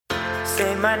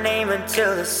Say my name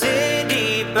until the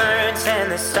city burns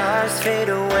and the stars fade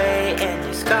away and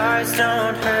your scars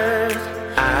don't hurt.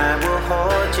 I will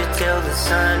hold you till the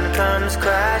sun comes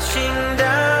crashing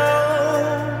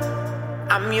down.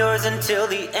 I'm yours until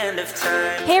the end of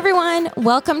time. Hey everyone,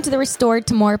 welcome to the Restored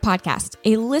to More podcast,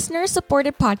 a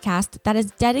listener-supported podcast that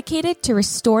is dedicated to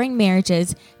restoring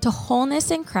marriages to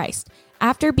wholeness in Christ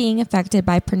after being affected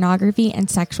by pornography and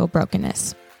sexual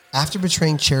brokenness. After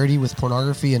betraying Charity with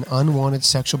pornography and unwanted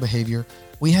sexual behavior,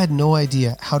 we had no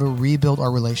idea how to rebuild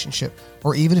our relationship,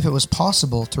 or even if it was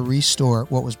possible to restore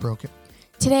what was broken.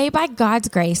 Today, by God's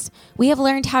grace, we have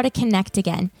learned how to connect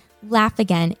again, laugh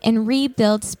again, and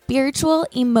rebuild spiritual,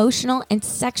 emotional, and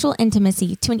sexual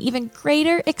intimacy to an even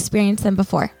greater experience than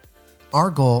before.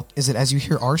 Our goal is that as you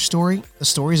hear our story, the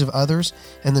stories of others,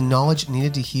 and the knowledge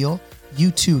needed to heal,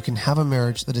 you too can have a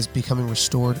marriage that is becoming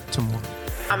restored to more.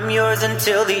 I'm yours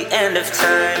until the end of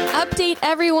time. Update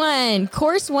everyone!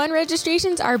 Course 1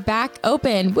 registrations are back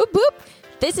open. Whoop whoop!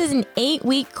 This is an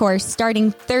 8-week course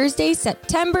starting Thursday,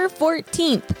 September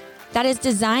 14th that is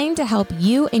designed to help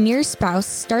you and your spouse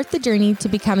start the journey to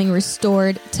becoming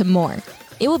restored to more.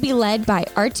 It will be led by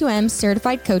R2M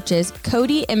certified coaches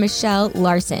Cody and Michelle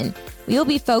Larson. We will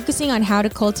be focusing on how to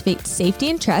cultivate safety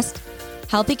and trust,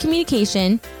 healthy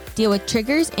communication, deal with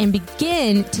triggers, and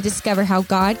begin to discover how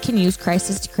God can use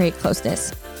crisis to create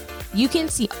closeness. You can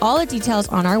see all the details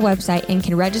on our website and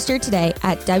can register today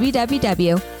at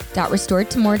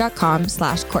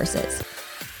www.restoredtomore.com/courses.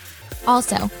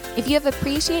 Also, if you have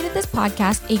appreciated this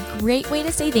podcast, a great way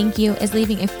to say thank you is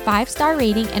leaving a 5-star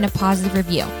rating and a positive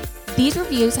review. These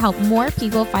reviews help more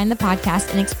people find the podcast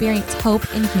and experience hope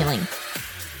and healing.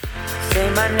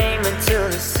 Say my name until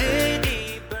the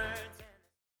city burns.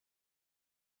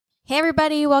 Hey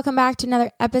everybody, welcome back to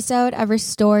another episode of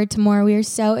Restored to More. We are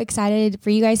so excited for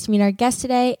you guys to meet our guest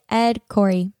today, Ed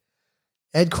Corey.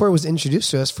 Ed Corey was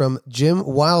introduced to us from Jim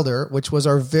Wilder, which was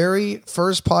our very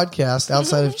first podcast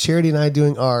outside of Charity and I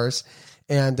doing ours.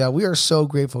 And we are so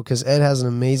grateful because Ed has an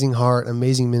amazing heart,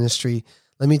 amazing ministry.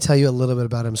 Let me tell you a little bit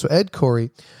about him. So Ed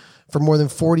Corey, for more than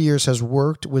 40 years, has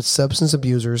worked with substance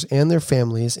abusers and their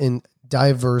families in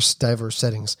diverse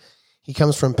settings. He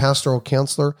comes from pastoral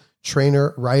counselor,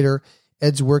 trainer, writer.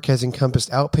 Ed's work has encompassed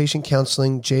outpatient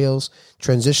counseling, jails,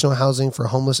 transitional housing for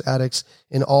homeless addicts,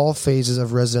 in all phases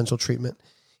of residential treatment.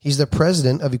 He's the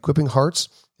president of Equipping Hearts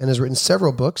and has written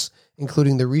several books,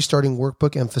 including the Restarting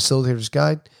Workbook and Facilitator's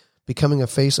Guide, Becoming a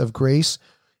Face of Grace,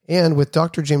 and with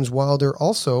Dr. James Wilder,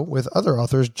 also with other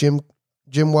authors, Jim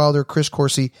Wilder, Chris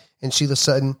Coursey, and Sheila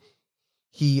Sutton.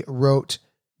 He wrote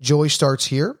Joy Starts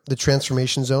Here, The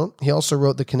Transformation Zone. He also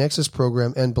wrote the Connexus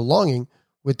Program and Belonging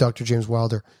with Dr. James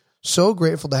Wilder. So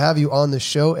grateful to have you on the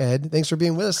show, Ed. Thanks for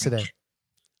being with us today.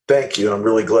 Thank you. I'm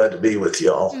really glad to be with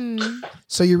y'all.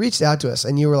 So you reached out to us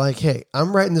and you were like, hey,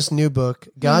 I'm writing this new book.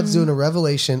 God's doing a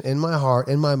revelation in my heart,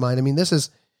 in my mind. I mean,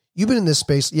 you've been in this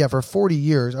space, for 40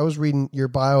 years. I was reading your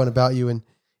bio and about you, and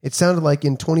it sounded like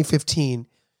in 2015,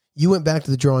 you went back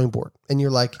to the drawing board and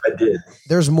you're like, I did.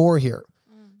 There's more here.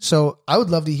 So I would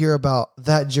love to hear about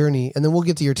that journey, and then we'll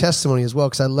get to your testimony as well,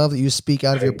 because I love that you speak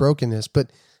out of your brokenness. But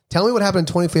tell me what happened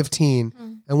in 2015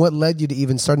 and what led you to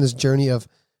even starting this journey of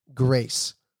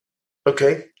grace.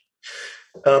 Okay.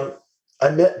 I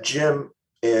met Jim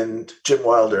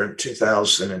Wilder in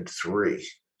 2003.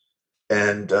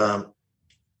 And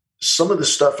some of the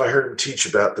stuff I heard him teach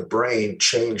about the brain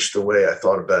changed the way I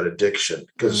thought about addiction,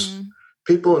 because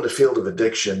people in the field of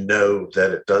addiction know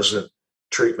that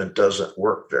treatment doesn't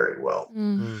work very well.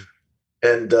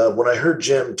 And when I heard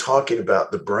Jim talking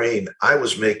about the brain, I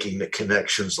was making the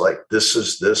connections like this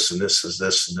is this, and this is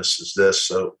this, and this is this.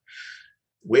 So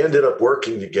we ended up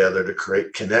working together to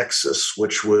create Connexus,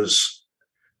 which was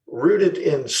rooted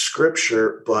in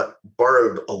scripture, but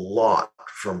borrowed a lot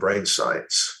from brain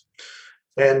science.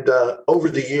 And over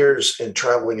the years in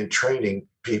traveling and training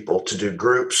people to do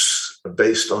groups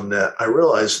based on that, I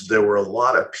realized there were a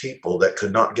lot of people that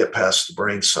could not get past the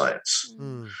brain science.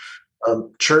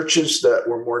 Churches that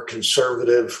were more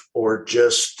conservative, or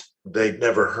just they'd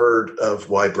never heard of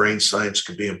why brain science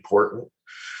could be important.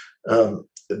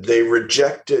 They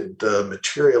rejected the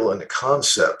material and the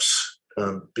concepts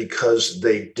because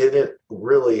they didn't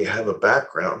really have a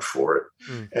background for it.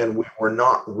 And we were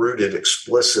not rooted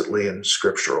explicitly in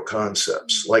scriptural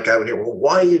concepts. Like I would hear, well,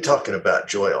 why are you talking about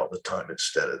joy all the time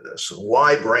instead of this? And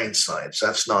why brain science?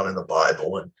 That's not in the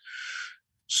Bible. And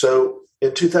so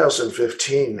in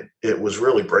 2015, it was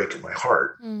really breaking my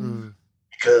heart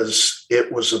because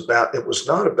it was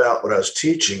not about what I was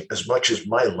teaching as much as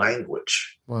my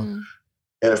language. Wow.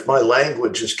 And if my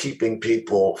language is keeping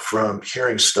people from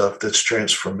hearing stuff that's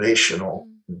transformational,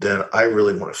 then I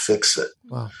really want to fix it.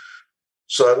 Wow.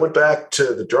 So I went back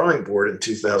to the drawing board in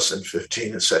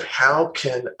 2015 and said, how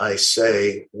can I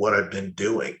say what I've been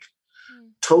doing?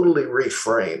 Totally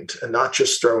reframed, and not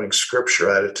just throwing scripture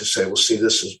at it to say, well, see,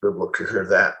 this is biblical, hear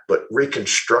that, but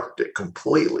reconstruct it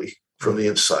completely from the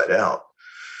inside out.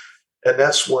 And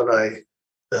that's when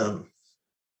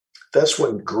that's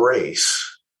when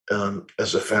grace,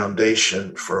 as a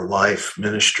foundation for life,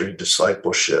 ministry,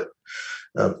 discipleship,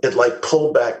 it like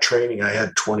pulled back training I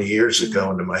had 20 years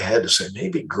ago into my head to say,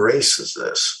 maybe grace is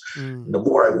this. And the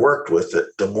more I worked with it,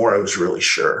 the more I was really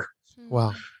sure.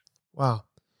 Wow. Wow.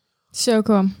 So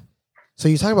cool. So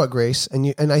you talk about grace,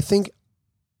 and I think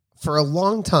for a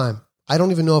long time, I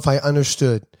don't even know if I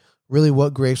understood really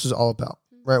what grace was all about.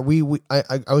 Right?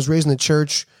 I was raised in the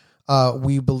church.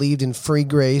 We believed in free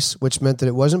grace, which meant that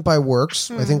it wasn't by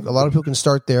works. I think a lot of people can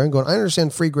start there and go, I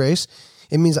understand free grace.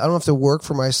 It means I don't have to work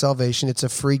for my salvation. It's a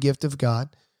free gift of God.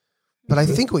 But I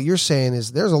think what you're saying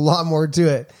is there's a lot more to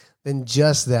it than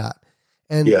just that.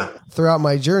 And throughout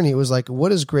my journey, it was like, what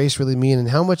does grace really mean? And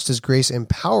how much does grace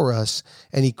empower us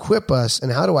and equip us?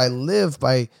 And how do I live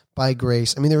by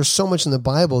grace? I mean, there's so much in the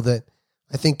Bible that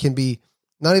I think can be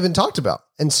not even talked about.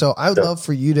 And so I would love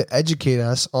for you to educate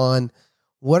us on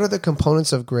what are the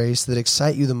components of grace that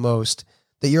excite you the most,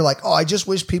 that you're like, oh, I just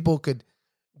wish people could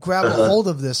grab a hold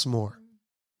of this more.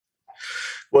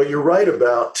 Well, you're right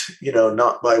about,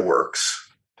 not by works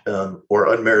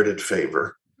or unmerited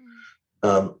favor.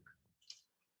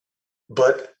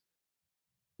 But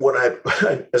when I,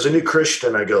 as a new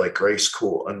Christian, I go like, grace,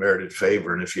 cool, unmerited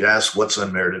favor. And if you ask what's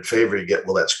unmerited favor, you get,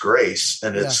 well, that's grace.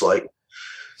 And it's like,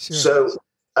 so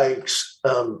I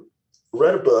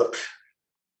read a book,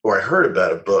 or I heard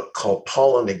about a book called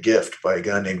Paul and the Gift by a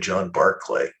guy named John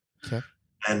Barclay. Okay.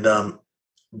 And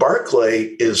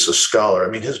Barclay is a scholar. I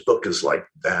mean, his book is like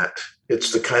that.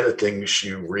 It's the kind of things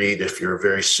you read if you're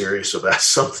very serious about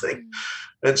something.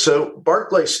 And so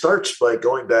Barclay starts by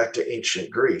going back to ancient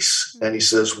Greece. And he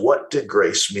says, what did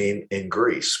grace mean in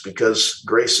Greece? Because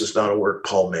grace is not a word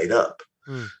Paul made up.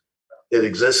 It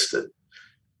existed.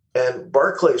 And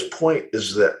Barclay's point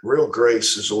is that real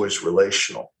grace is always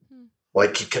relational.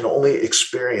 Like you can only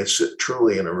experience it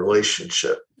truly in a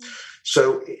relationship.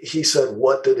 So he said,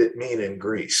 what did it mean in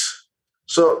Greece?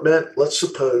 So it meant, let's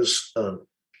suppose,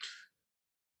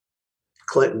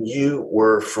 Clinton, you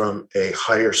were from a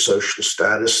higher social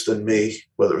status than me,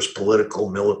 whether it was political,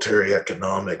 military,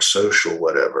 economic, social,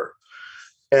 whatever.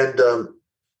 And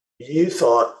you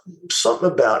thought something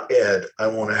about Ed, I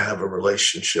want to have a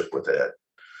relationship with Ed.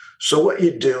 So what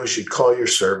you'd do is you'd call your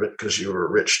servant, because you were a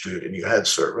rich dude and you had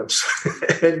servants,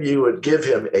 and you would give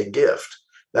him a gift.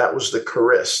 That was the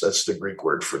charis. That's the Greek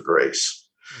word for grace.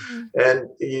 And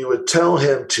you would tell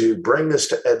him to bring this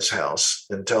to Ed's house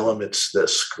and tell him it's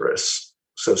this charis.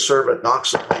 So servant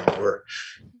knocks on my door.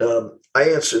 I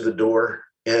answer the door,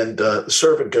 and the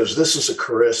servant goes, this is a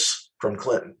charis from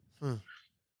Clinton.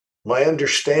 My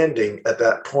understanding at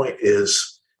that point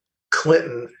is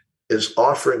Clinton is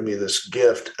offering me this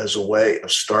gift as a way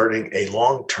of starting a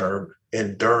long-term,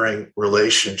 enduring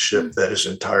relationship that is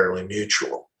entirely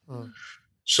mutual.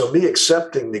 So me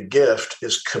accepting the gift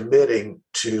is committing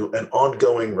to an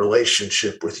ongoing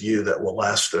relationship with you that will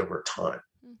last over time.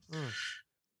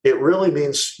 It really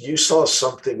means you saw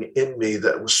something in me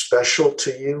that was special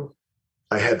to you.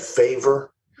 I had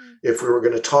favor. If we were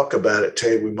going to talk about it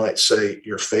today, we might say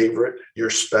you're favorite, you're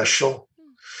special.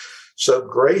 So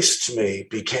grace to me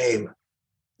became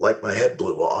like my head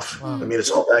blew off. I mean,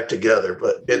 it's all back together,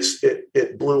 but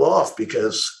it blew off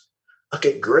because,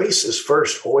 okay, grace is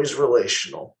first always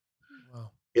relational.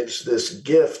 It's this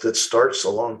gift that starts a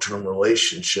long-term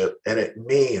relationship, and it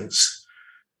means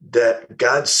that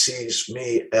God sees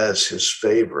me as his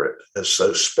favorite, as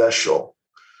so special,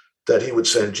 that he would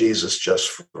send Jesus just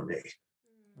for me.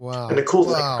 Wow. And the cool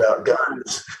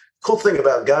thing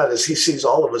about God is he sees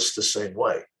all of us the same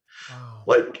way. Wow.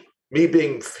 Like me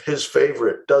being his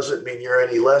favorite doesn't mean you're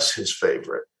any less his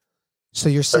favorite. So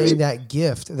you're saying that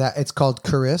gift, that it's called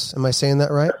charis. Am I saying that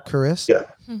right? Charis? Yeah.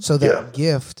 So that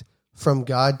gift from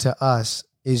God to us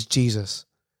is Jesus.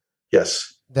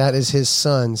 Yes. That is his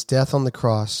son's death on the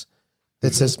cross.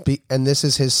 That says, and this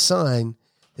is his sign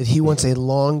that he wants a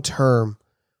long-term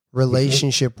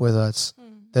relationship with us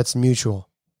that's mutual.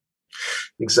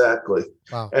 Exactly.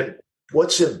 Wow. And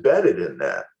what's embedded in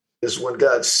that is when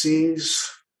God sees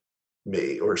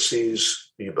me or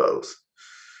sees you both,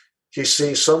 he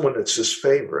sees someone that's his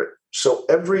favorite. So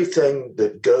everything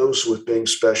that goes with being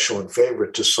special and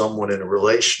favorite to someone in a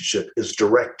relationship is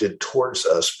directed towards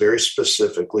us very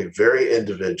specifically, very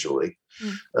individually,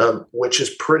 which is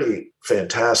pretty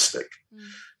fantastic.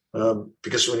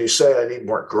 Because when you say I need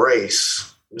more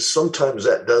grace, sometimes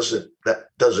that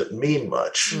doesn't mean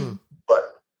much. But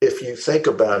if you think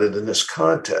about it in this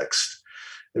context,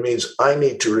 it means I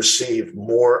need to receive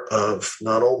more of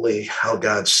not only how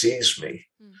God sees me,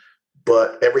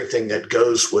 but everything that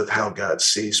goes with how God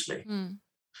sees me.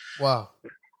 Wow.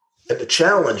 And the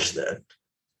challenge then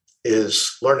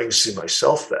is learning to see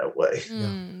myself that way.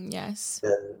 Yes.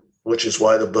 And which is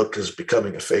why the book is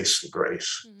Becoming a Face of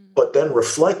Grace. But then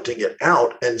reflecting it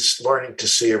out and learning to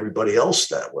see everybody else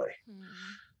that way.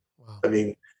 Wow. I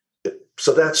mean,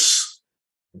 so that's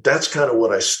kind of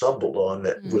what I stumbled on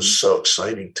that was so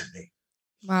exciting to me.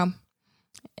 Wow.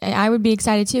 I would be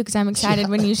excited too, because I'm excited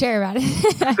when you share about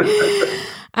it.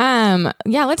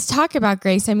 Yeah, let's talk about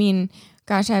grace. I mean,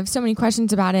 gosh, I have so many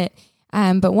questions about it.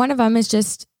 But one of them is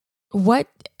just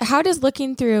how does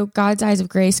looking through God's eyes of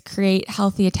grace create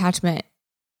healthy attachment?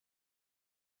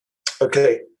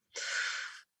 Okay.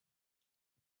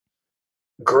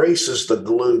 Grace is the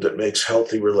glue that makes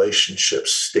healthy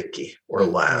relationships sticky or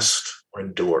last or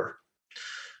endure.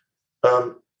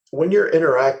 When you're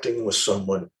interacting with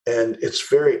someone and it's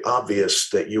very obvious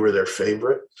that you are their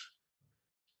favorite,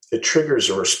 it triggers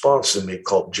a response in me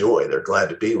called joy. They're glad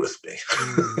to be with me.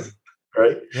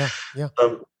 Right? Yeah.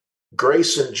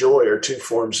 Grace and joy are two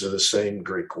forms of the same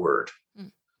Greek word.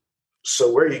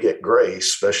 So where you get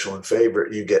grace, special and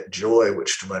favorite, you get joy,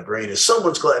 which to my brain is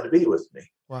someone's glad to be with me.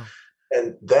 Wow.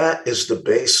 And that is the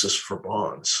basis for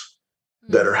bonds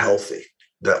that are healthy,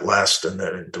 that last and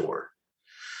that endure.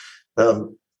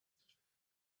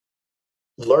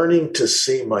 Learning to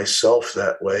see myself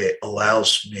that way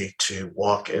allows me to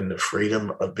walk in the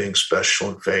freedom of being special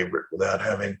and favorite without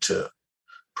having to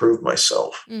prove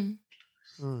myself.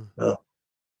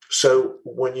 So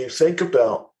when you think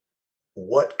about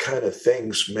what kind of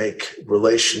things make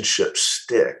relationships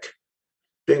stick,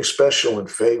 being special and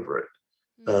favorite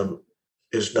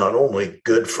is not only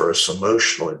good for us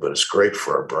emotionally, but it's great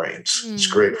for our brains. It's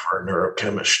great for our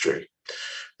neurochemistry.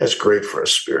 It's great for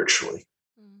us spiritually.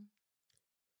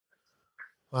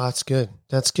 Wow, that's good.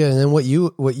 That's good. And then what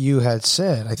you had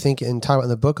said, I think, and talk about in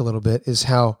the book a little bit, is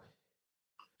how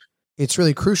it's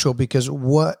really crucial because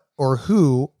what or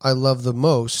who I love the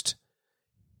most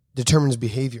determines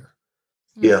behavior.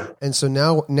 Yeah. And so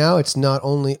now it's not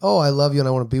only, oh, I love you and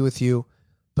I want to be with you,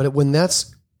 but when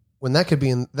that could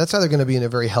be that's either going to be in a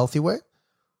very healthy way,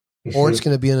 or it's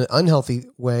going to be in an unhealthy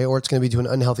way, or it's going to be to an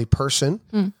unhealthy person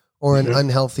or an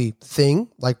unhealthy thing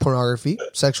like pornography,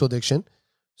 sexual addiction,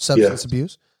 substance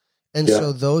abuse. And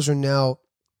so those are now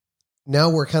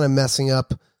we're kind of messing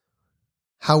up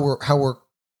how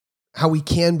we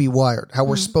can be wired, how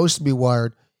we're supposed to be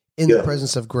wired in the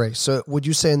presence of grace. So would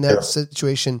you say in that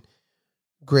situation,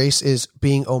 grace is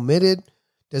being omitted?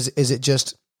 Is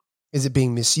it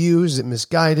being misused? Is it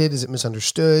misguided? Is it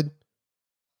misunderstood?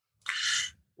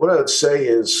 What I would say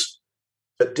is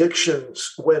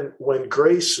addictions, when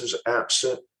grace is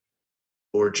absent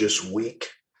or just weak,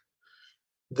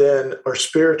 then our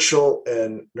spiritual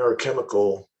and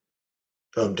neurochemical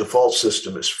default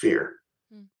system is fear.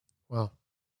 Wow.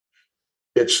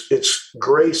 It's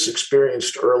grace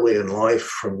experienced early in life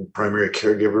from primary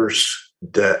caregivers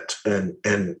and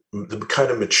the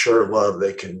kind of mature love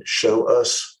they can show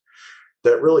us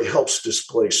that really helps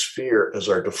displace fear as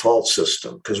our default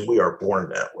system, because we are born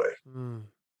that way.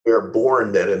 We are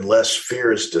born that unless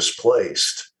fear is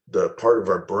displaced, the part of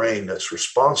our brain that's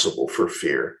responsible for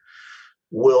fear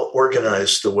will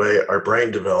organize the way our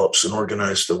brain develops and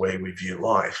organize the way we view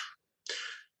life.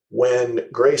 When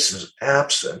grace is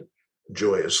absent,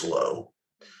 joy is low,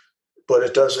 but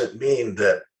it doesn't mean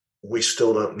that we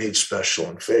still don't need special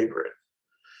and favorite.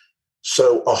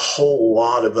 So a whole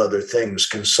lot of other things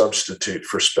can substitute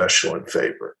for special and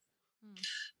favorite.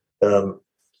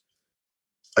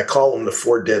 I call them the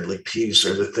 4 deadly P's.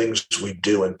 They're the things we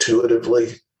do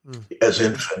intuitively. As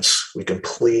infants, we can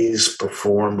please,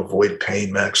 perform, avoid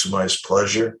pain, maximize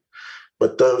pleasure,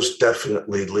 but those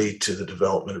definitely lead to the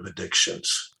development of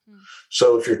addictions.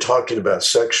 So if you're talking about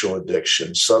sexual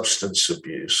addiction, substance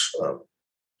abuse,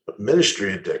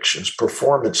 ministry addictions,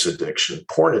 performance addiction,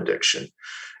 porn addiction,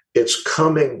 it's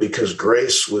coming because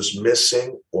grace was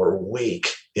missing or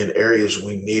weak in areas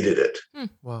we needed it.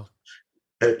 Wow.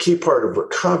 And a key part of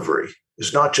recovery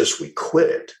is not just we quit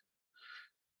it.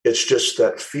 It's just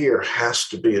that fear has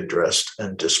to be addressed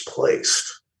and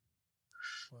displaced.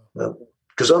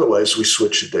 Because otherwise we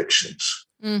switch addictions.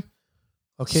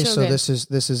 Okay, So so good.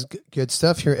 this is good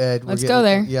stuff here, Ed. Let's go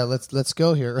there. Yeah, let's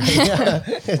go here. Right? Yeah,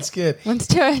 it's good. Let's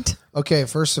do it. Okay,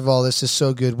 first of all, this is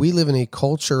so good. We live in a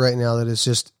culture right now that is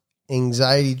just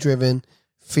anxiety driven,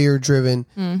 fear driven.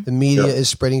 The media is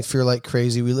spreading fear like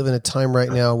crazy. We live in a time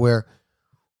right now where,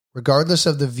 regardless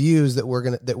of the views that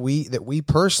we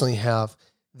personally have,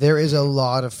 there is a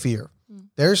lot of fear.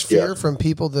 There's fear from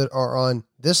people that are on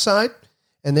this side,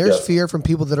 and there's fear from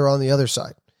people that are on the other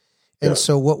side. And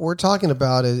so what we're talking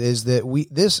about is that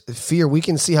this fear, we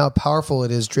can see how powerful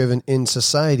it is driven in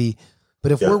society.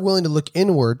 But if we're willing to look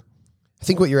inward, I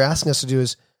think what you're asking us to do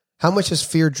is, how much has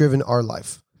fear driven our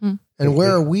life? And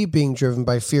where are we being driven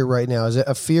by fear right now? Is it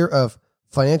a fear of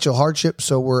financial hardship?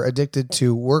 So we're addicted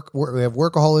to work. We have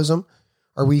workaholism.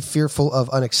 Are we fearful of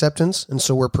unacceptance? And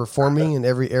so we're performing in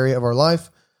every area of our life.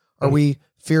 Are we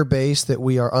fear-based that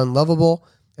we are unlovable?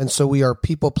 And so we are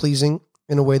people-pleasing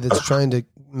in a way that's trying to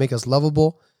make us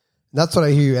lovable. And that's what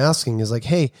I hear you asking is like,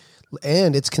 hey,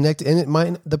 and it's connected,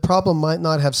 and the problem might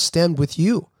not have stemmed with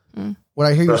you. What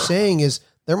I hear you saying is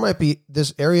there might be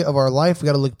this area of our life we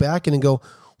got to look back in and go,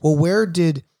 well, where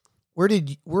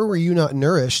were you not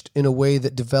nourished in a way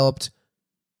that developed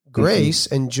grace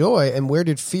and joy, and where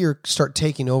did fear start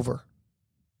taking over?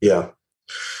 Yeah,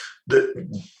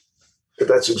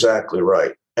 that's exactly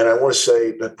right. And I want to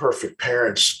say that perfect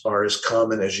parents are as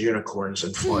common as unicorns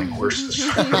and flying horses.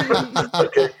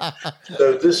 Okay.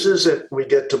 So this isn't, we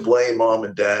get to blame mom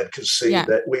and dad because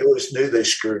that we always knew they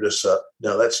screwed us up.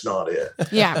 No, that's not it.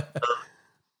 Yeah.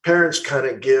 Parents kind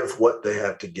of give what they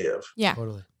have to give. Yeah.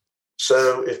 Totally.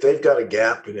 So if they've got a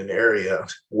gap in an area,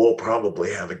 we'll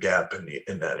probably have a gap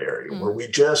in that area where we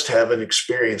just haven't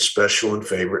experienced special and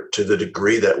favorite to the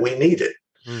degree that we need it.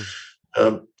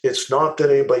 It's not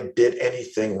that anybody did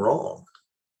anything wrong.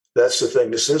 That's the thing.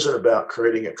 This isn't about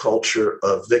creating a culture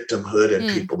of victimhood and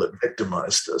people that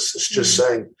victimized us. It's just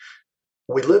saying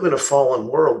we live in a fallen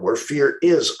world where fear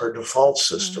is our default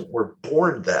system. We're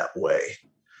born that way.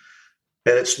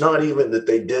 And it's not even that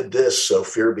they did this so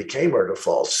fear became our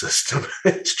default system.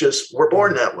 It's just we're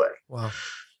born that way. Wow.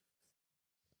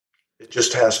 It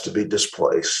just has to be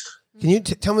displaced. Can you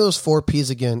tell me those 4 P's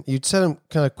again? You said them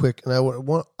kind of quick, and I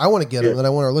want to get them, and I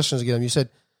want our listeners to get them. You said,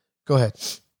 go ahead.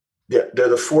 Yeah, they're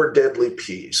the 4 deadly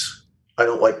P's. I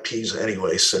don't like P's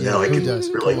anyway, so now I can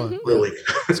really.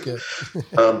 That's good.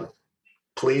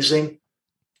 Pleasing,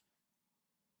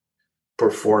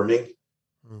 performing,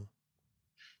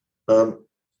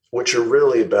 which are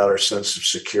really about our sense of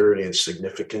security and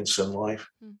significance in life.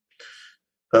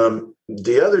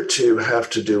 The other 2 have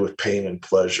to do with pain and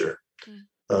pleasure.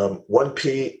 1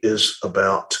 P is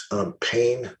about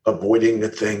pain, avoiding the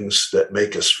things that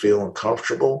make us feel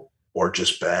uncomfortable or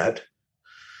just bad.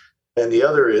 And the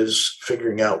other is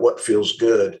figuring out what feels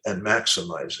good and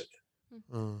maximizing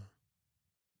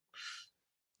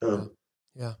it.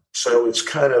 So it's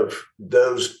kind of,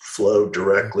 those flow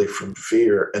directly from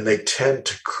fear, and they tend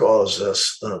to cause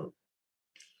us,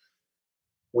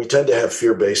 we tend to have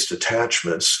fear-based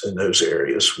attachments in those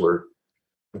areas where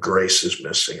grace is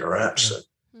missing or absent.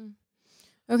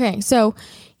 Okay, so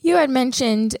you had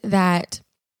mentioned that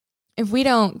if we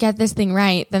don't get this thing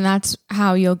right, then that's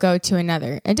how you'll go to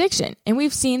another addiction. And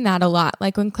we've seen that a lot.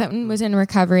 Like when Clinton was in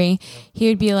recovery, he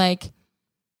would be like,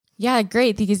 yeah,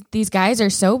 great, these guys are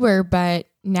sober, but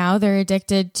now they're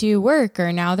addicted to work,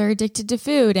 or now they're addicted to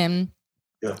food.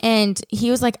 And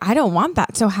he was like, I don't want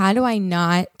that. So how do I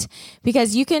not?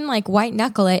 Because you can like white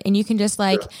knuckle it, and you can just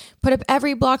like put up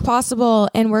every block possible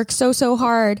and work so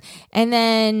hard, and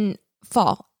then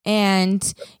fall.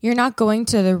 And you're not going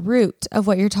to the root of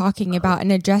what you're talking about and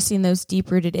addressing those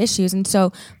deep-rooted issues. And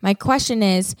so my question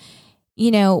is,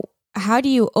 how do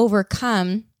you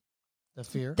overcome the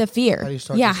fear?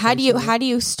 How do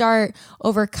you start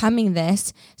overcoming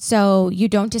this so you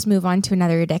don't just move on to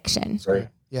another addiction? Right.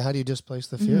 Yeah, how do you displace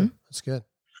the fear? That's good.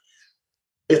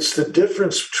 It's the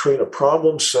difference between a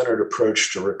problem-centered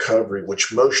approach to recovery,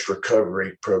 which most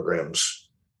recovery programs,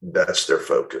 that's their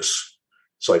focus.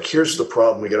 It's like, here's the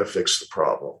problem. We got to fix the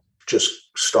problem. Just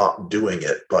stop doing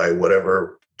it by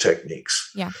whatever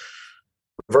techniques. Yeah.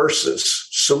 Versus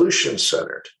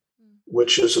solution-centered,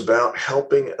 which is about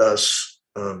helping us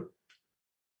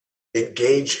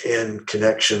engage in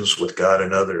connections with God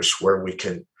and others where we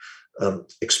can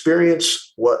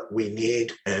experience what we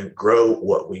need and grow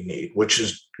what we need, which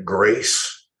is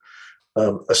grace,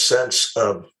 a sense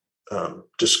of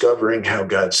discovering how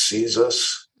God sees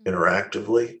us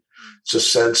interactively. It's a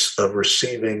sense of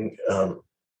receiving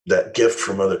that gift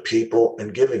from other people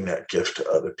and giving that gift to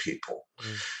other people.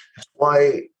 That's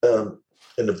why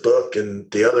in the book and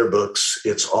the other books,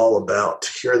 it's all about,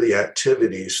 here are the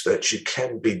activities that you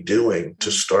can be doing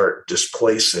to start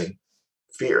displacing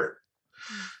fear.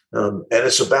 And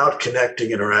it's about connecting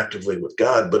interactively with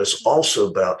God, but it's also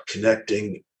about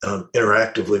connecting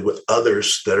interactively with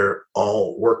others that are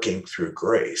all working through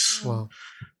grace. Wow.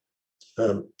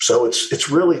 So it's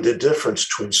really the difference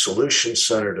between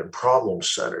solution-centered and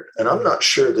problem-centered. And I'm not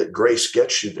sure that grace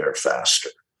gets you there faster.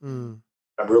 I'm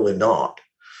really not.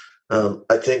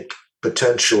 I think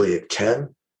potentially it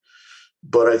can,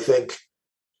 but I think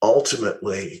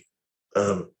ultimately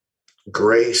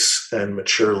grace and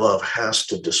mature love has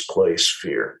to displace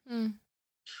fear.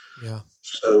 Yeah.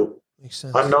 So makes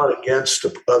sense. I'm not against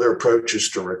other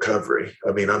approaches to recovery.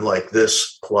 I mean, I'm like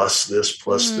this plus this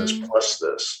plus this plus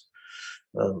this.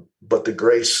 But the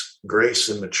grace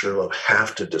and mature love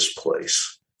have to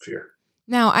displace fear.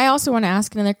 Now, I also want to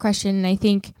ask another question, and I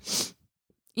think,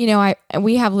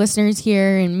 we have listeners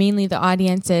here, and mainly the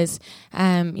audience is,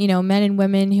 men and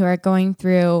women who are going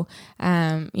through,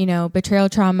 betrayal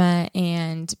trauma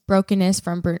and brokenness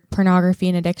from pornography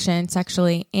and addiction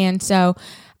sexually. And so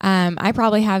I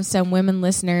probably have some women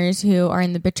listeners who are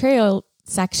in the betrayal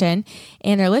section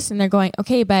and are listening. They're going,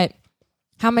 okay, but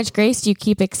how much grace do you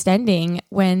keep extending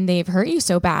when they've hurt you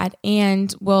so bad?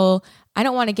 And I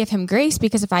don't want to give him grace,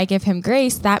 because if I give him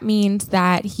grace, that means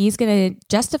that he's going to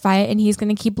justify it and he's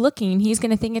going to keep looking and he's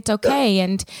going to think it's okay.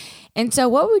 And so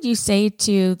what would you say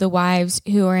to the wives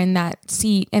who are in that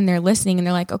seat and they're listening and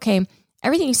they're like, okay,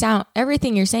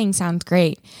 everything you're saying sounds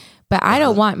great, but I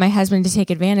don't want my husband to take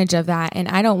advantage of that. And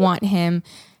I don't want him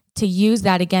to use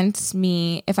that against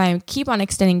me if I keep on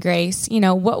extending grace.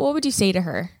 What would you say to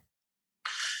her?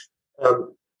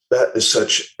 That is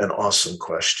such an awesome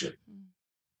question,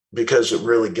 because it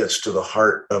really gets to the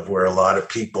heart of where a lot of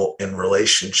people in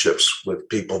relationships with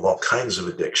people of all kinds of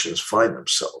addictions find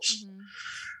themselves.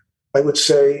 I would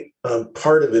say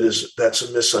part of it is that's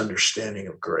a misunderstanding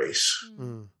of grace.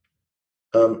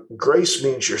 Grace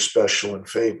means you're special and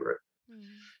favorite.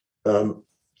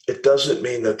 It doesn't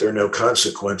mean that there are no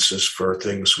consequences for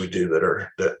things we do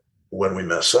that when we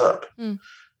mess up.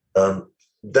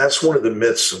 That's one of the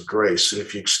myths of grace. That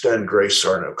if you extend grace,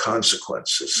 there are no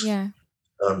consequences. Yeah.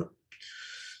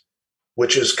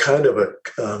 Which is kind of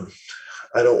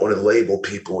I don't want to label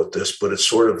people with this, but it's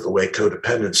sort of the way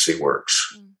codependency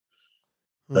works.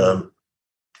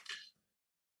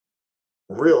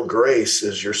 Real grace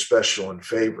is you're special and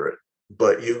favorite,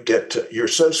 but you're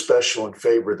so special and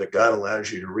favorite that God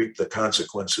allows you to reap the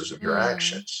consequences of your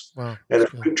actions. Wow. And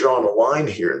if we've drawn a line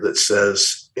here that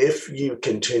says, if you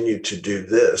continue to do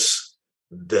this,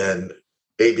 then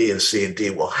A, B, and C, and D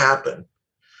will happen.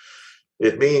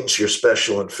 It means you're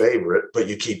special and favorite, but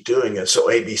you keep doing it. So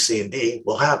A, B, C, and D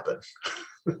will happen.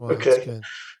 Wow, Okay.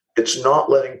 It's not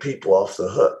letting people off the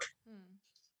hook.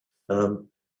 And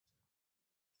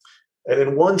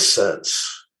in one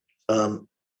sense,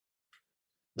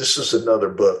 this is another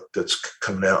book that's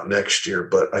coming out next year,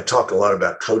 but I talk a lot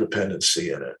about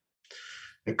codependency in it.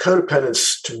 And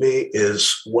codependence to me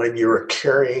is when you're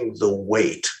carrying the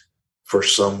weight for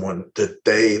someone that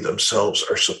they themselves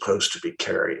are supposed to be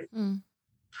carrying.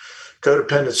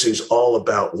 Codependency is all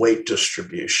about weight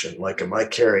distribution. Like, am I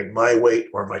carrying my weight,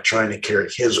 or am I trying to carry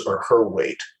his or her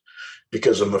weight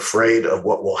because I'm afraid of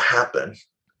what will happen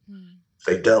if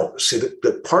they don't? See,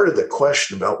 the part of the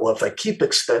question about, well, if I keep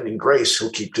extending grace,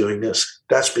 he'll keep doing this.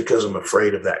 That's because I'm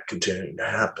afraid of that continuing to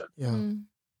happen.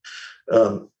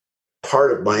 Yeah.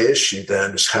 Part of my issue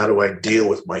then is, how do I deal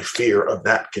with my fear of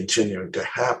that continuing to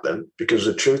happen? Because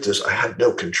the truth is, I have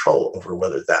no control over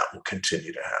whether that will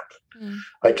continue to happen.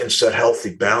 I can set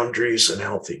healthy boundaries and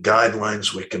healthy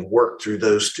guidelines. We can work through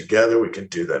those together. We can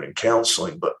do that in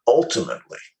counseling. But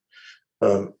ultimately,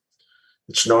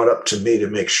 it's not up to me to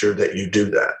make sure that you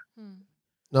do that.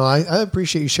 No, I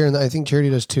appreciate you sharing that. I think Charity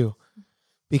does too.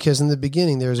 Because in the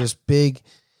beginning, there's this big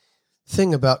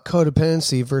thing about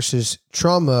codependency versus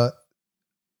trauma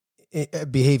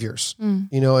behaviors,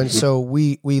 and so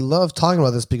we love talking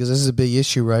about this because this is a big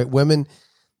issue, right? Women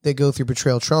that go through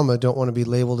betrayal trauma don't want to be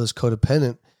labeled as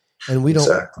codependent, and we don't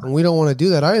want to do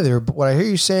that either. But what I hear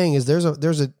you saying is there's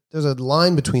a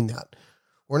line between that.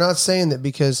 We're not saying that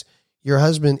because your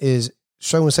husband is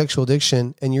struggling with sexual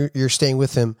addiction and you're staying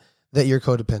with him that you're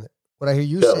codependent. What I hear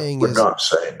you saying is, we're not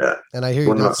saying that, and I hear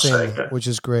you not saying that, which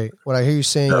is great. What I hear you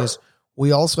saying is,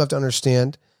 we also have to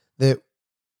understand that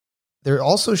there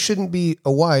also shouldn't be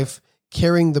a wife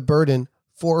carrying the burden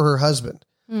for her husband.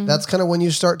 That's kind of when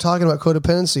you start talking about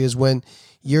codependency, is when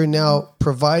you're now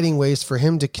providing ways for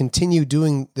him to continue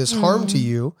doing this harm to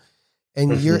you,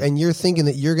 and you're thinking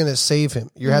that you're going to save him.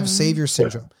 You have savior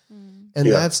syndrome, and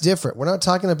that's different. We're not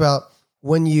talking about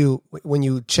when you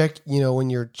check, when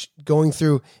you're going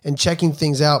through and checking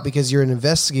things out because you're an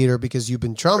investigator, because you've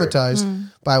been traumatized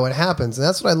by what happens. And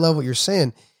that's what I love what you're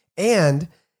saying. And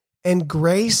And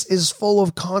grace is full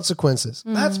of consequences.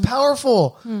 That's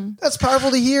powerful. That's powerful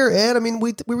to hear, Ed. I mean,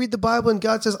 we read the Bible and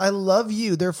God says, I love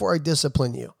you, therefore I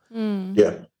discipline you.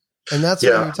 Yeah. And that's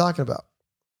what you're talking about.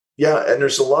 Yeah. And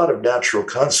there's a lot of natural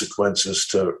consequences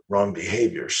to wrong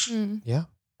behaviors. Yeah.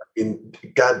 I mean,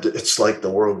 God, it's like the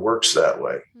world works that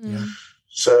way. Yeah.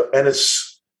 So, and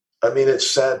it's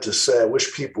sad to say, I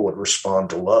wish people would respond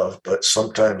to love, but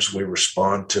sometimes we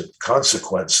respond to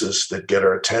consequences that get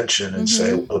our attention and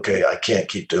say, okay, I can't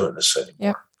keep doing this anymore.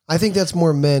 Yep. I think that's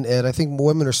more men, Ed. I think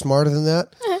women are smarter than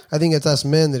that. I think it's us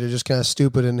men that are just kind of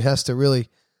stupid and has to really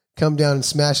come down and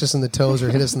smash us in the toes or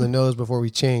hit us in the nose before we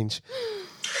change.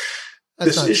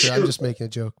 That's not true. I'm just making a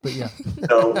joke, but yeah.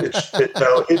 No,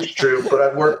 it's true. But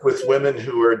I've worked with women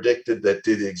who are addicted that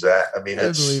do the exact. I mean,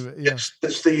 I believe it. Yeah.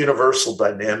 It's the universal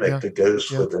dynamic that goes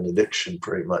with an addiction,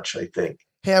 pretty much. I think.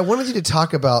 Hey, I wanted you to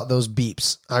talk about those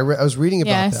beeps. I was reading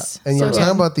about that, and you were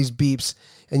talking about these beeps,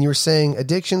 and you were saying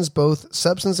addictions, both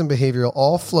substance and behavioral,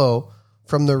 all flow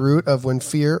from the root of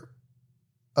fear,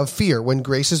 when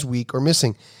grace is weak or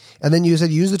missing. And then you said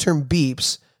use the term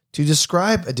beeps to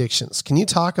describe addictions. Can you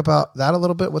talk about that a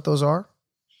little bit, what those are?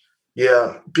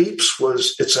 Yeah, BEEPS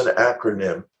it's an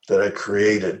acronym that I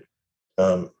created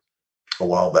a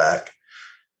while back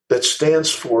that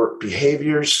stands for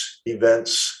behaviors,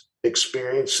 events,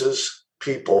 experiences,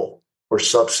 people, or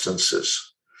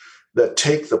substances that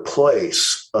take the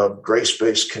place of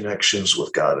grace-based connections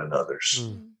with God and others.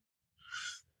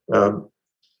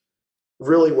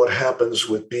 Really what happens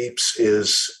with BEEPS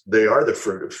is they are the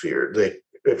fruit of fear.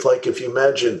 If you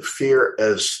imagine fear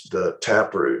as the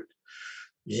taproot,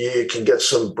 you can get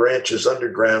some branches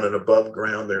underground and above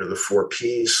ground. They're the 4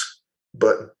 Ps,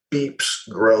 but beeps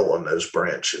grow on those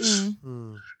branches.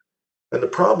 And the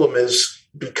problem is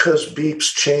because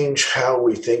beeps change how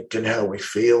we think and how we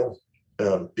feel,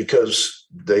 because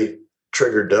they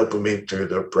trigger dopamine through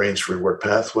the brain's reward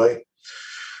pathway.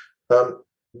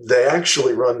 They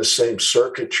actually run the same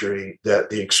circuitry that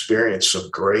the experience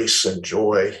of grace and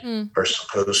joy are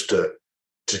supposed to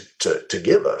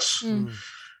give us.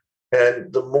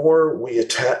 And the more we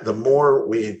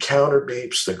encounter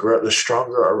beeps, the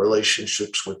stronger our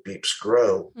relationships with beeps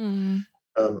grow.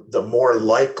 The more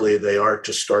likely they are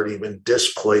to start even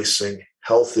displacing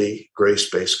healthy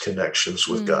grace-based connections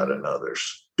with God and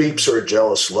others. Beeps are a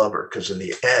jealous lover because in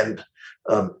the end,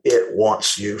 it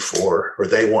wants you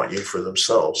they want you for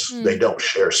themselves. They don't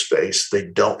share space. They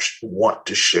don't want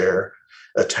to share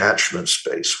attachment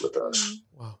space with us.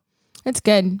 Wow. That's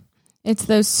good. It's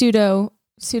those pseudo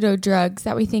drugs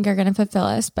that we think are going to fulfill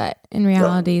us, but in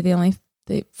reality, they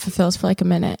fulfill us for like a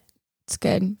minute. It's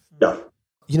good. Yeah.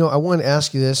 You know, I want to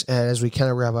ask you this as we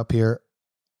kind of wrap up here.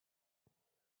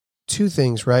 2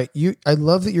 things, right? I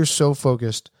love that you're so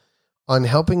focused on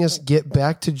helping us get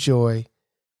back to joy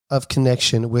of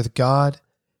connection with God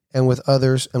and with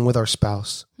others and with our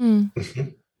spouse. I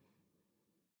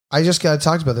just got to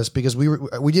talk about this because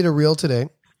we did a reel today,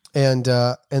 and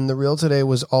the reel today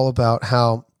was all about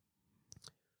how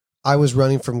I was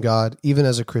running from God even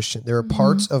as a Christian. There were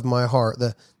parts of my heart,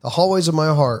 the hallways of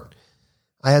my heart.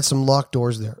 I had some locked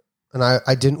doors there, and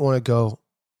I didn't want to go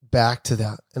back to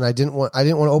that, and I didn't want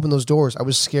to open those doors. I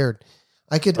was scared.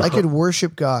 I could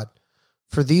worship God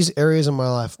for these areas of my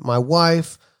life, my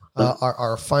wife.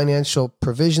 Our financial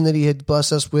provision that he had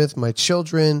blessed us with, my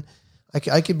children.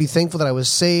 I could be thankful that I was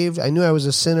saved. I knew I was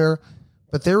a sinner,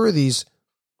 but there were these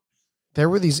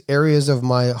areas of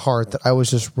my heart that I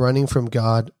was just running from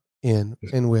God in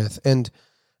and with. And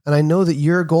I know that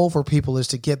your goal for people is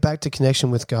to get back to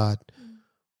connection with God.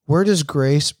 Where does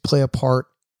grace play a part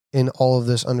in all of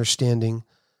this understanding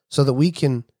so that we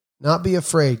can not be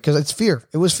afraid? Because it's fear.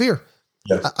 It was fear.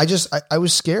 Yeah. I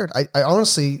was scared. I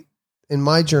honestly, in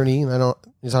my journey, and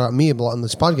it's not about me a lot on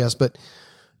this podcast, but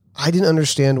I didn't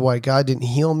understand why God didn't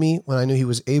heal me when I knew he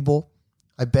was able.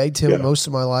 I begged him most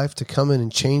of my life to come in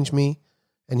and change me.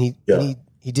 And he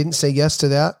didn't say yes to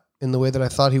that in the way that I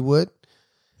thought he would.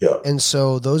 Yeah. And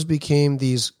so those became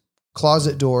these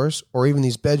closet doors or even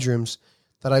these bedrooms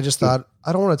that I just thought,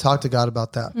 I don't want to talk to God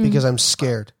about that because I'm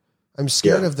scared. I'm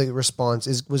scared of the response.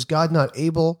 Was God not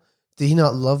able? Did he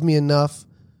not love me enough?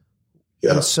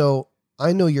 Yeah. And so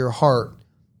I know your heart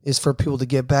is for people to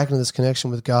get back into this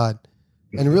connection with God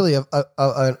and really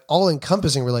an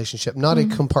all-encompassing relationship, not a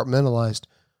compartmentalized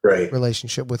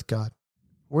relationship with God.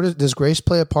 Where does grace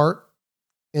play a part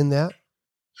in that?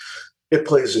 It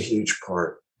plays a huge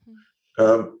part.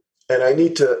 And I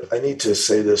need to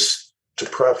say this to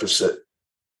preface it.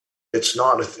 It's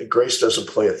not grace doesn't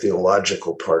play a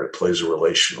theological part. It plays a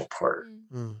relational part.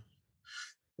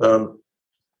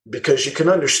 because you can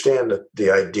understand the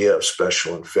idea of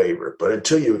special and favorite, but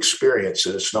until you experience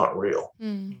it, it's not real.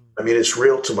 I mean, it's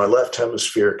real to my left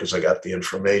hemisphere because I got the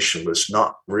information, but it's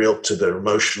not real to the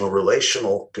emotional,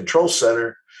 relational control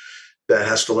center that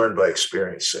has to learn by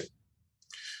experiencing.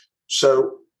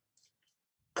 So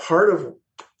part of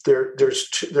there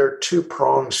are two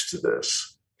prongs to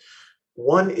this.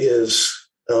 One is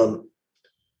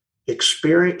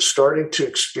starting to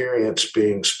experience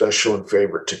being special and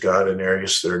favorite to God in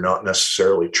areas that are not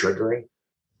necessarily triggering.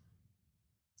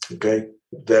 Okay,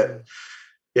 that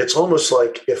it's almost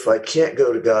like if I can't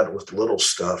go to God with little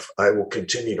stuff, I will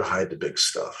continue to hide the big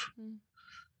stuff.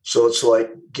 So it's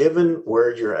like, given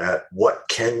where you're at, what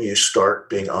can you start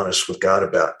being honest with God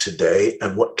about today?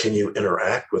 And what can you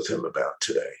interact with him about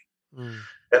today?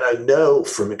 And I know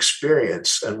from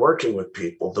experience and working with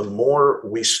people, the more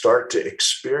we start to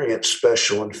experience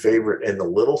special and favorite in the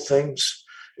little things,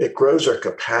 it grows our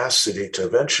capacity to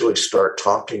eventually start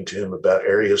talking to him about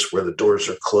areas where the doors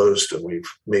are closed and we've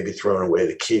maybe thrown away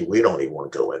the key. We don't even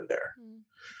want to go in there.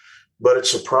 But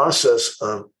it's a process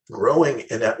of growing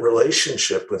in that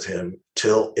relationship with him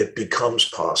till it becomes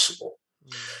possible.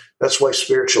 That's why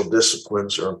spiritual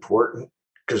disciplines are important,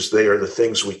 because they are the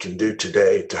things we can do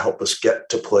today to help us get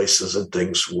to places and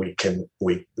things we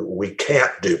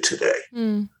can't do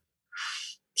today.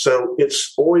 So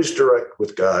it's always direct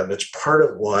with God. And it's part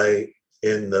of why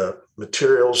in the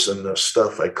materials and the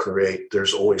stuff I create,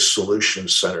 there's always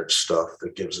solution-centered stuff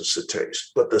that gives us a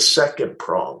taste. But the second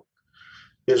prong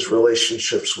is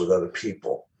relationships with other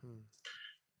people.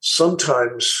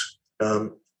 Sometimes,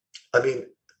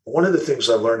 one of the things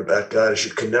I learned about God is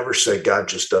you can never say God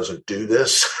just doesn't do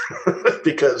this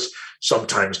because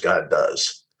sometimes God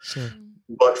does. Sure.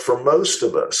 But for most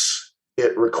of us,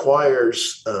 it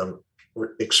requires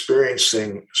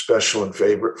experiencing special and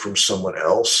favorite from someone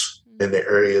else in the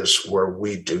areas where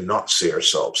we do not see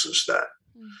ourselves as that,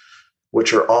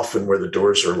 which are often where the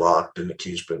doors are locked and the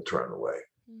key's been thrown away.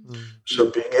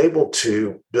 So being able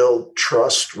to build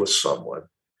trust with someone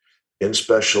in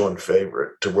special and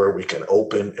favorite to where we can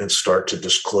open and start to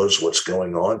disclose what's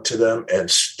going on to them and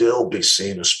still be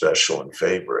seen as special and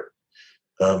favorite,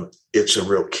 it's a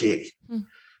real key.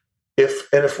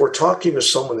 If we're talking to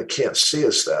someone that can't see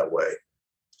us that way,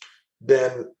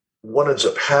 then what ends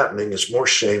up happening is more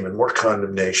shame and more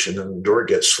condemnation, and the door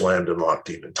gets slammed and locked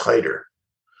even tighter.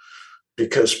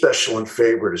 Because special and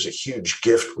favorite is a huge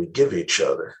gift we give each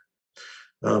other.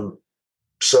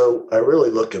 So I really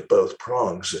look at both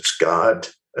prongs. It's God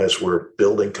as we're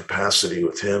building capacity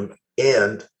with him,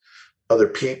 and other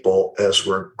people as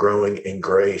we're growing in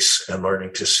grace and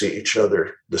learning to see each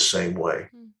other the same way.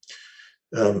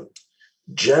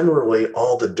 Generally,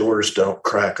 all the doors don't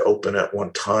crack open at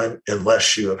one time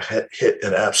unless you have hit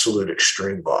an absolute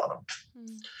extreme bottom.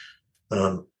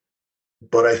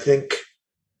 But I think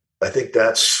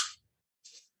that's,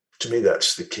 to me,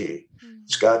 that's the key.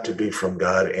 It's got to be from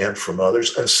God and from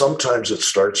others. And sometimes it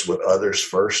starts with others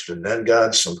first and then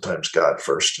God, sometimes God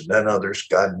first and then others.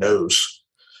 God knows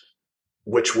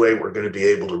which way we're going to be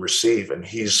able to receive. And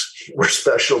we're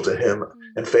special to him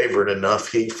and favorite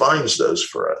enough. He finds those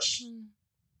for us.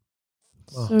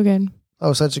 Wow. So good.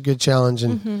 Oh, such a good challenge.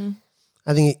 And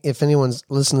I think if anyone's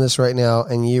listening to this right now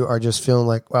and you are just feeling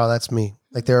like, wow, that's me.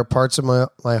 Like there are parts of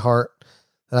my heart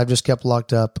that I've just kept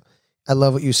locked up. I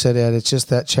love what you said, Ed. It's just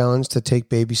that challenge to take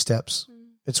baby steps.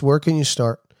 It's where can you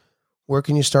start? Where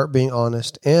can you start being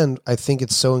honest? And I think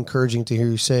it's so encouraging to hear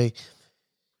you say,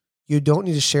 you don't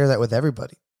need to share that with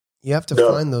everybody. You have to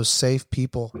find those safe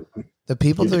people, the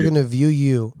people that are going to view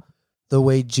you the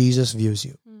way Jesus views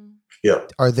you. Yeah.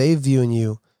 Are they viewing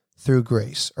you through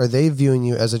grace? Are they viewing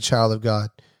you as a child of God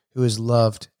who is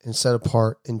loved and set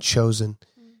apart and chosen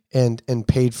and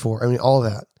paid for? I mean, all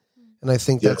that. And I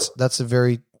think that's a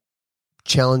very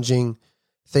challenging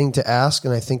thing to ask.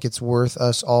 And I think it's worth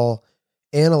us all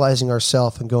analyzing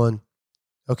ourselves and going,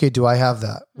 okay, do I have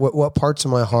that? What parts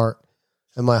of my heart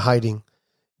am I hiding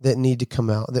that need to come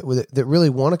out, that really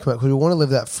want to come out, who want to live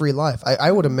that free life?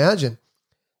 I would imagine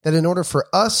that in order for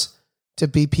us to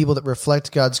be people that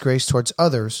reflect God's grace towards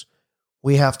others,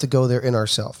 we have to go there in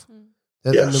ourselves.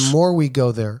 And the more we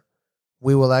go there,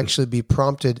 we will actually be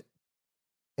prompted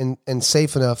and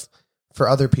safe enough for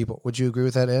other people. Would you agree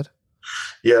with that, Ed?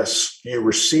 Yes, you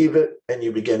receive it and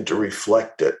you begin to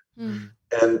reflect it.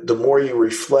 And the more you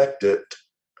reflect it,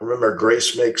 remember,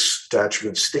 grace makes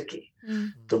attachment sticky.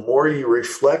 The more you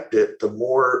reflect it, the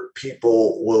more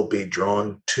people will be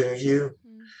drawn to you,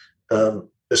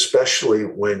 especially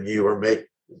when you are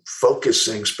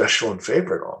focusing special and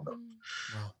favorite on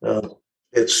them.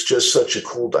 It's just such a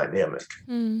cool dynamic.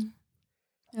 I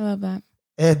love that.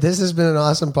 Ed, this has been an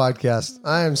awesome podcast.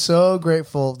 I am so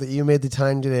grateful that you made the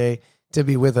time today to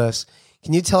be with us.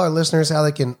 Can you tell our listeners how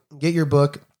they can get your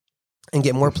book and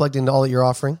get more plugged into all that you're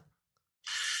offering?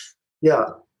 Yeah.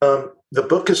 The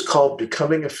book is called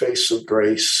Becoming a Face of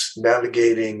Grace,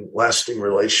 Navigating Lasting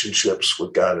Relationships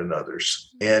with God and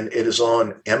Others. And it is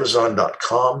on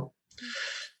Amazon.com.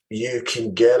 You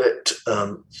can get it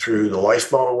through the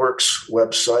Life Model Works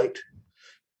website,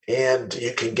 and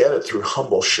you can get it through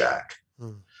Humble Shack.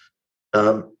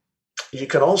 You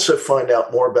can also find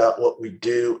out more about what we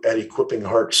do at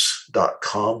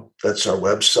equippinghearts.com. That's our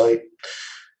website.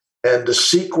 And the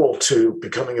sequel to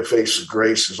Becoming a Face of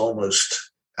Grace is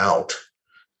almost out.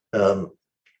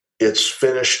 It's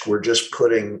finished. We're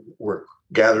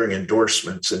gathering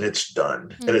endorsements, and it's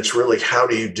done. And it's really, how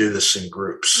do you do this in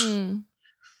groups?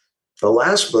 The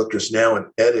last book is now in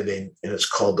editing, and it's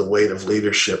called The Weight of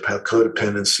Leadership: How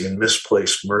Codependency and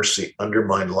Misplaced Mercy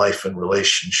Undermine Life and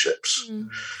Relationships,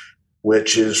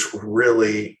 which is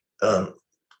really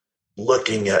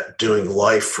looking at doing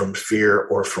life from fear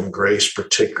or from grace,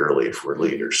 particularly if we're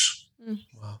leaders.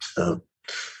 Wow.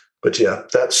 But yeah,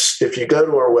 if you go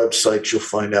to our website, you'll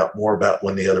find out more about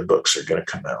when the other books are going to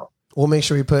come out. We'll make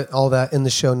sure we put all that in the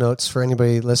show notes for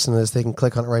anybody listening to this. They can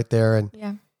click on it right there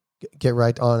and get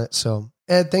right on it. So,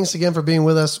 Ed, thanks again for being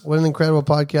with us. What an incredible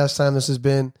podcast time this has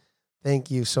been.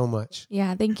 Thank you so much.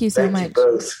 Yeah, thank you so much. Thank you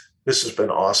both. This has been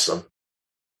awesome.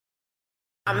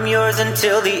 I'm yours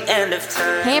until the end of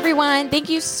time. Hey everyone, thank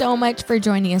you so much for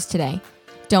joining us today.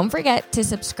 Don't forget to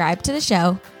subscribe to the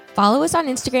show, follow us on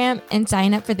Instagram, and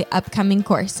sign up for the upcoming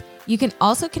course. You can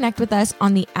also connect with us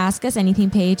on the Ask Us Anything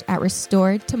page at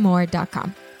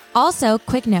restoredtomore.com. Also,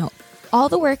 quick note, all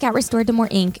the work at Restored to More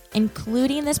Inc.,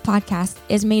 including this podcast,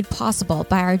 is made possible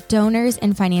by our donors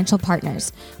and financial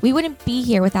partners. We wouldn't be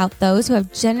here without those who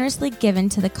have generously given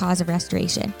to the cause of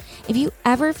restoration. If you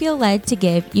ever feel led to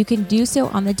give, you can do so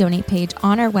on the donate page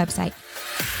on our website